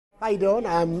How you doing?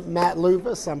 I'm Matt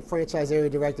Luvis. I'm franchise area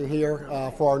director here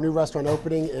for our new restaurant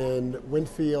opening in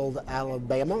Winfield,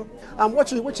 Alabama.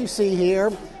 What you see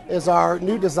here is our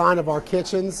new design of our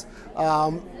kitchens.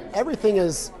 Everything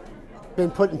has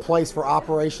been put in place for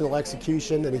operational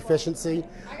execution and efficiency.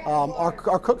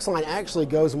 Our cook's line actually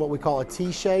goes in what we call a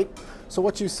T shape. So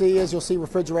what you see is you'll see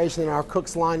refrigeration in our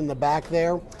cook's line in the back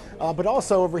there. But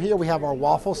also over here we have our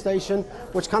waffle station,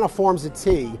 which kind of forms a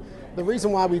T. The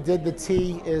reason why we did the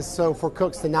T is so for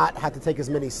cooks to not have to take as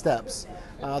many steps.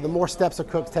 The more steps a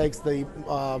cook takes, the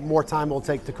more time it will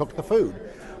take to cook the food.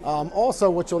 Also,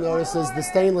 what you'll notice is the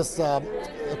stainless,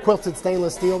 quilted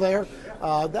stainless steel there.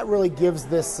 That really gives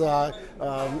this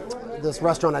this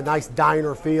restaurant a nice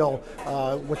diner feel,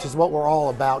 which is what we're all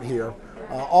about here.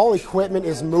 All equipment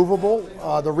is movable.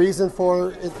 The reason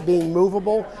for it being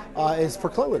movable is for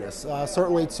cleanliness.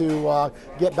 Certainly to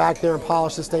get back there and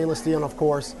polish the stainless steel, and of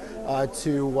course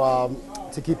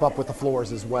to keep up with the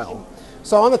floors as well.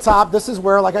 So on the top, this is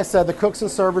where, like I said, the cooks and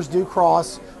servers do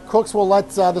cross. Cooks will let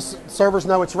the servers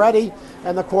know it's ready,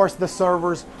 and of course the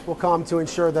servers will come to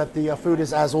ensure that the food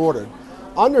is as ordered.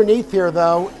 Underneath here,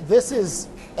 though, this is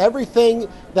everything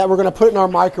that we're going to put in our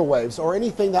microwaves or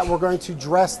anything that we're going to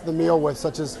dress the meal with,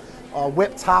 such as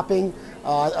whipped topping,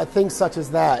 things such as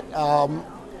that.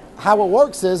 How it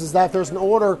works is that if there's an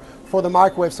order for the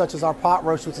microwave, such as our pot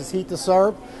roast, which is heat to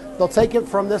serve, they'll take it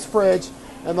from this fridge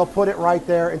and they'll put it right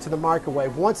there into the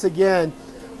microwave. Once again,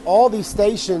 all these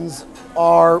stations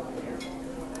are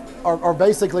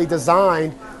basically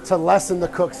designed to lessen the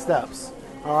cook steps.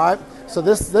 All right. So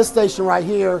this station right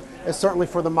here is certainly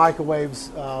for the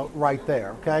microwaves right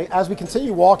there, okay? As we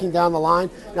continue walking down the line,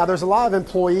 now there's a lot of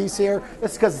employees here.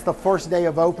 It's because it's the first day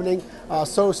of opening.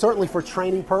 So certainly for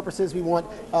training purposes, we want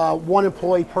one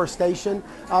employee per station.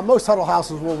 Most Huddle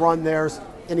houses will run theirs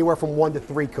anywhere from 1 to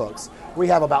 3 cooks. We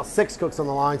have about 6 cooks on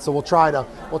the line, so we'll try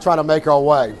to make our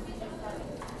way.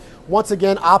 Once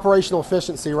again, operational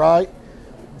efficiency, right?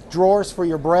 Drawers for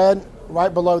your bread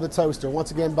right below the toaster.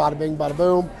 Once again, bada bing, bada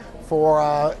boom.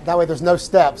 That way there's no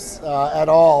steps at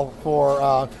all for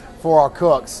our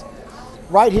cooks.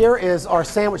 Right here is our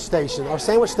sandwich station. Our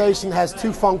sandwich station has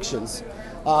 2 functions.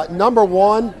 Number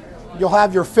 1, you'll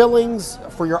have your fillings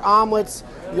for your omelets.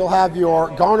 You'll have your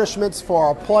garnishments for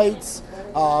our plates.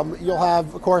 You'll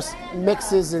have, of course,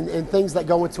 mixes and things that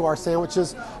go into our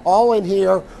sandwiches, all in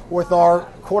here with our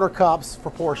quarter cups for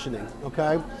portioning,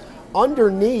 okay?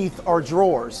 Underneath are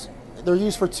drawers. They're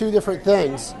used for 2 different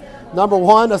things. Number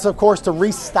 1 is, of course, to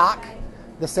restock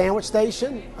the sandwich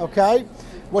station, okay?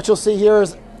 What you'll see here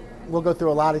is, we'll go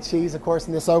through a lot of cheese, of course,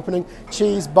 in this opening.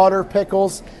 Cheese, butter,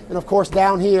 pickles, and of course,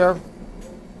 down here,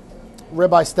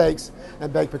 ribeye steaks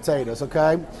and baked potatoes,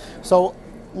 okay? So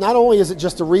not only is it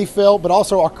just a refill, but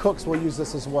also our cooks will use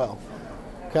this as well,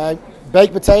 okay?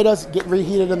 Baked potatoes get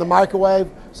reheated in the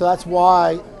microwave, so that's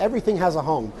why everything has a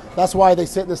home. That's why they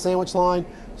sit in the sandwich line,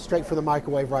 straight for the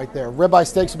microwave right there. Ribeye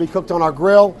steaks will be cooked on our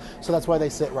grill, so that's why they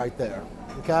sit right there,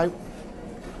 okay?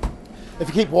 If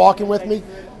you keep walking with me,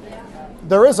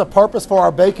 there is a purpose for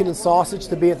our bacon and sausage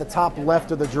to be at the top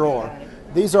left of the drawer.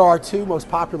 These are our 2 most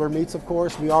popular meats, of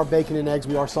course. We are bacon and eggs,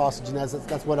 we are sausage and eggs.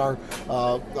 That's what our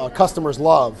customers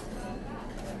love.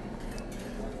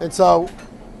 And so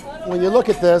when you look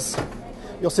at this,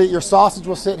 you'll see your sausage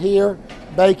will sit here,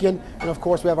 bacon, and of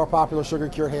course we have our popular sugar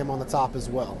cured ham on the top as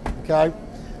well, okay?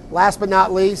 Last but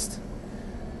not least,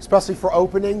 especially for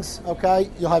openings, okay,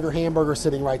 you'll have your hamburger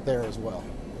sitting right there as well,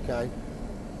 okay?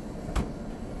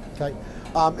 Okay.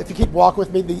 If you keep walking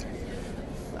with me,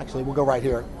 actually we'll go right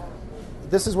here.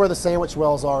 This is where the sandwich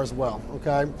wells are as well,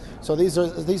 okay? So these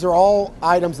are all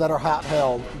items that are hot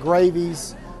held.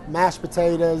 Gravies, mashed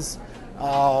potatoes,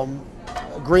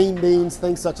 green beans,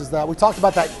 things such as that. We talked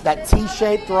about that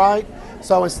T-shaped, right?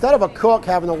 So instead of a cook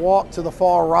having to walk to the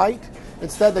far right,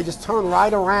 instead they just turn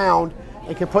right around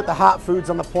and can put the hot foods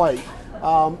on the plate.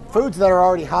 Foods that are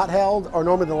already hot held are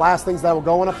normally the last things that will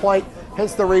go on a plate,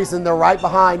 hence the reason they're right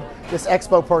behind this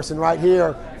expo person right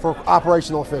here for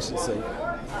operational efficiency.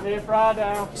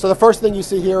 So the first thing you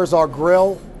see here is our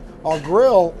grill. Our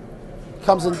grill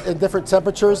comes in different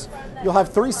temperatures. You'll have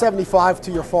 375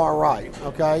 to your far right,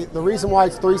 okay? The reason why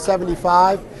it's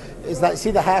 375 is that, see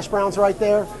the hash browns right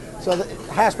there? So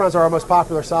the hash browns are our most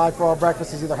popular side for our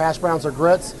breakfast, is either hash browns or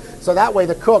grits. So that way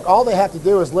the cook, all they have to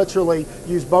do is literally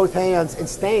use both hands and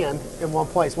stand in one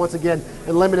place. Once again,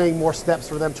 eliminating more steps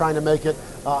for them, trying to make it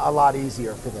a lot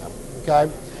easier for them,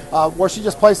 okay? Where she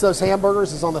just placed those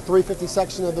hamburgers is on the 350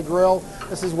 section of the grill.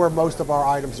 This is where most of our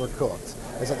items are cooked,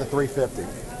 is at the 350.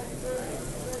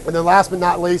 And then last but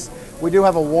not least, we do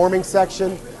have a warming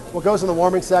section. What goes in the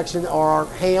warming section are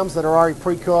hams that are already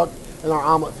pre-cooked, and our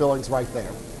omelet fillings right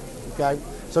there. Okay,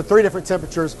 so 3 different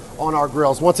temperatures on our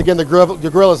grills. Once again, the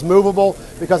grill is movable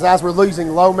because as we're losing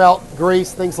low melt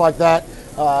grease, things like that,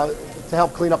 to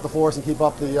help clean up the floors and keep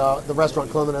up the restaurant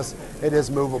cleanliness, it is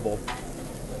movable.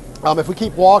 If we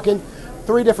keep walking,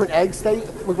 3 different egg station,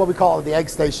 what we call it the egg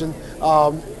station,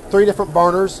 3 different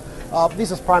burners.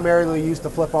 These is primarily used to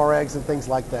flip our eggs and things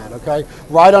like that, okay?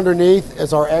 Right underneath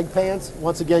is our egg pans.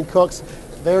 Once again, cooks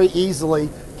very easily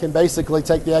can basically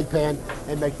take the egg pan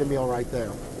and make the meal right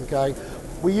there, okay?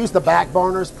 We use the back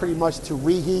burners pretty much to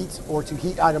reheat or to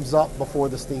heat items up before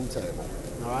the steam table,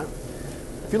 all right?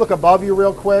 If you look above you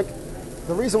real quick,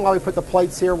 the reason why we put the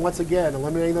plates here, once again,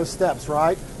 eliminating those steps,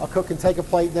 right? A cook can take a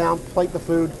plate down, plate the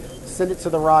food, send it to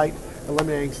the right,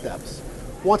 eliminating steps.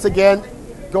 Once again,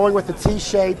 going with the T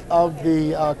shape of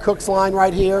the cook's line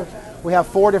right here, we have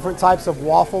 4 different types of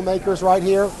waffle makers right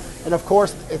here. And of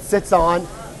course, it sits on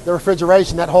the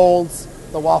refrigeration that holds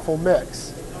the waffle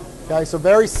mix. Okay, so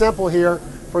very simple here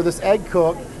for this egg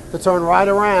cook to turn right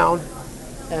around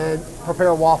and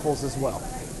prepare waffles as well.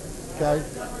 Okay,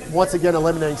 once again,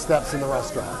 eliminating steps in the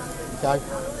restaurant. Okay,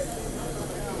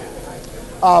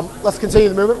 let's continue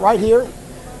the movement. Right here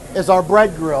is our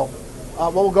bread grill.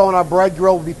 What will go on our bread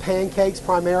grill will be pancakes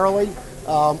primarily.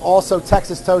 Also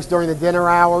Texas toast during the dinner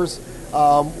hours.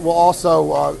 We'll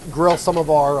also grill some of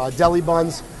our deli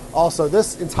buns. Also,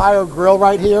 this entire grill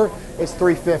right here is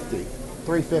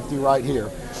 $350 right here.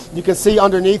 You can see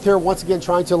underneath here, once again,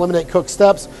 trying to eliminate cook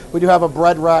steps, we do have a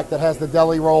bread rack that has the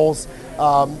deli rolls,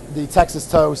 the Texas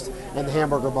toast, and the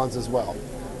hamburger buns as well.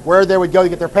 Where they would go to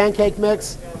get their pancake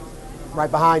mix, right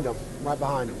behind them, right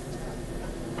behind them.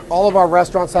 All of our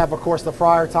restaurants have, of course, the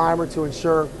fryer timer to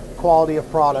ensure quality of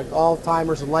product. All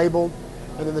timers are labeled,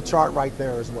 and then the chart right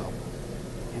there as well.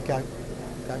 Okay,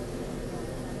 okay.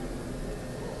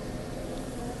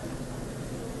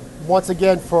 Once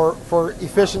again, for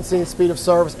efficiency and speed of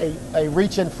service, a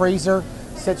reach-in freezer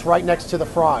sits right next to the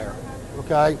fryer.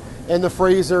 Okay, in the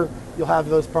freezer, you'll have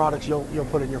those products you'll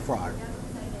put in your fryer.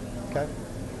 Okay.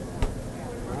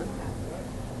 All right.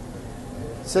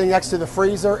 Sitting next to the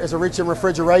freezer is a reach-in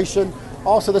refrigeration.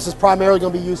 Also, this is primarily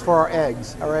going to be used for our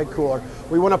eggs, our egg cooler.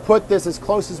 We want to put this as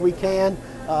close as we can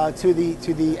to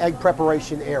the egg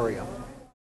preparation area.